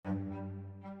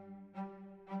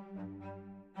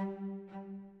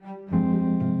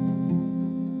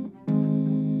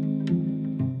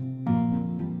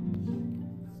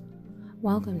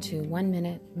Welcome to 1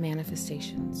 Minute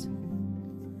Manifestations.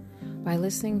 By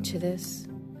listening to this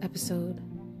episode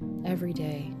every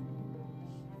day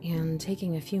and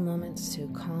taking a few moments to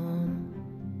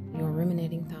calm your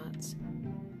ruminating thoughts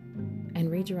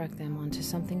and redirect them onto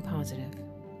something positive,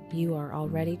 you are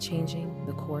already changing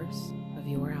the course of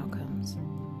your outcomes.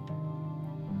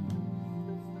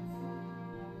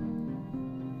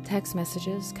 Text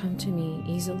messages come to me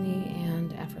easily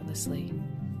and effortlessly.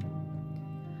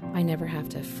 I never have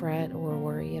to fret or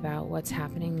worry about what's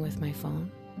happening with my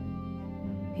phone.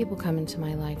 People come into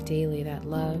my life daily that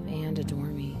love and adore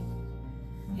me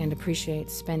and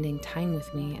appreciate spending time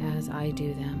with me as I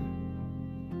do them.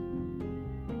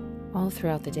 All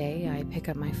throughout the day, I pick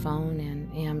up my phone and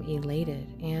am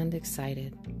elated and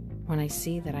excited when I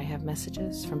see that I have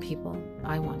messages from people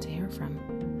I want to hear from.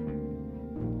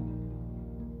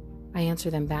 I answer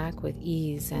them back with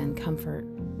ease and comfort,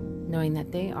 knowing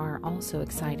that they are also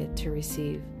excited to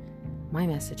receive my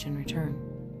message in return.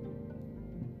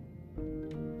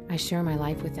 I share my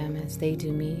life with them as they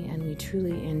do me, and we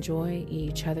truly enjoy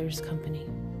each other's company.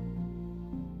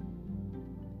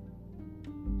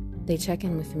 They check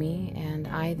in with me and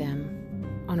I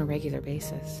them on a regular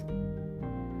basis.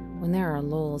 When there are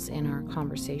lulls in our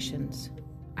conversations,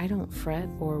 I don't fret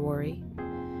or worry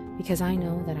because I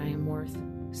know that I am worth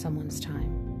someone's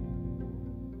time.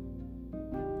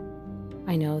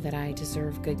 I know that I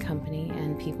deserve good company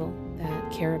and people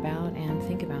that care about and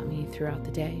think about me throughout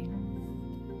the day.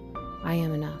 I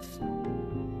am enough.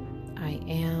 I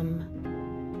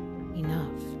am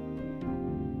enough.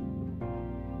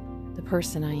 The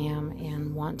person I am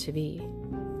and want to be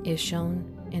is shown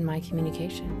in my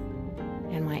communication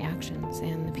and my actions,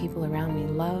 and the people around me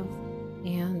love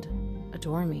and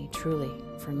adore me truly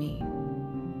for me.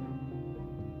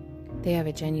 They have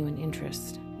a genuine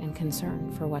interest and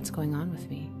concern for what's going on with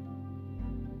me.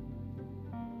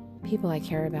 People I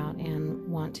care about and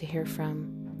want to hear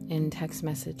from in text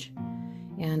message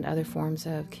and other forms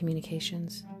of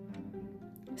communications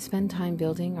spend time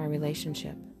building our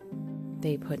relationship.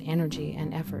 They put energy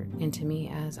and effort into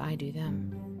me as I do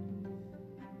them.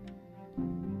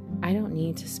 I don't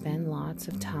need to spend lots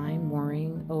of time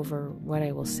worrying over what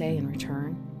I will say in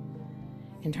return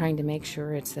and trying to make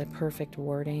sure it's the perfect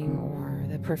wording or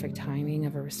the perfect timing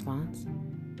of a response,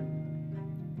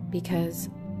 because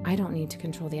I don't need to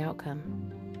control the outcome,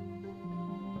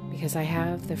 because I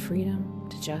have the freedom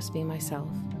to just be myself,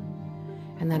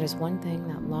 and that is one thing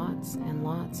that lots and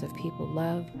lots of people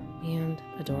love and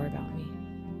adore about me.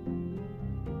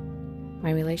 My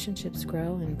relationships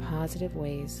grow in positive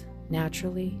ways,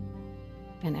 naturally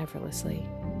and effortlessly.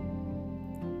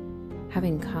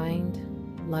 Having kind,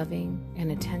 loving,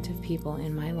 and attentive people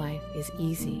in my life is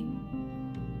easy,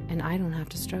 and I don't have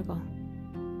to struggle.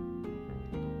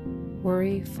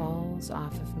 Worry falls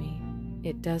off of me.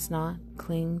 It does not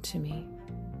cling to me.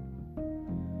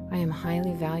 I am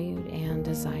highly valued and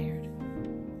desired.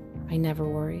 I never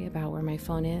worry about where my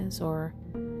phone is or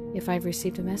if I've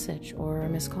received a message or a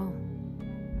missed call.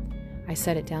 I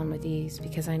set it down with ease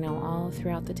because I know all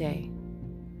throughout the day,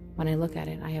 when I look at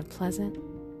it, I have pleasant,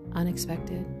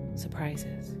 unexpected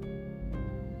surprises,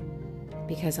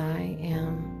 because I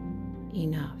am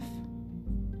enough.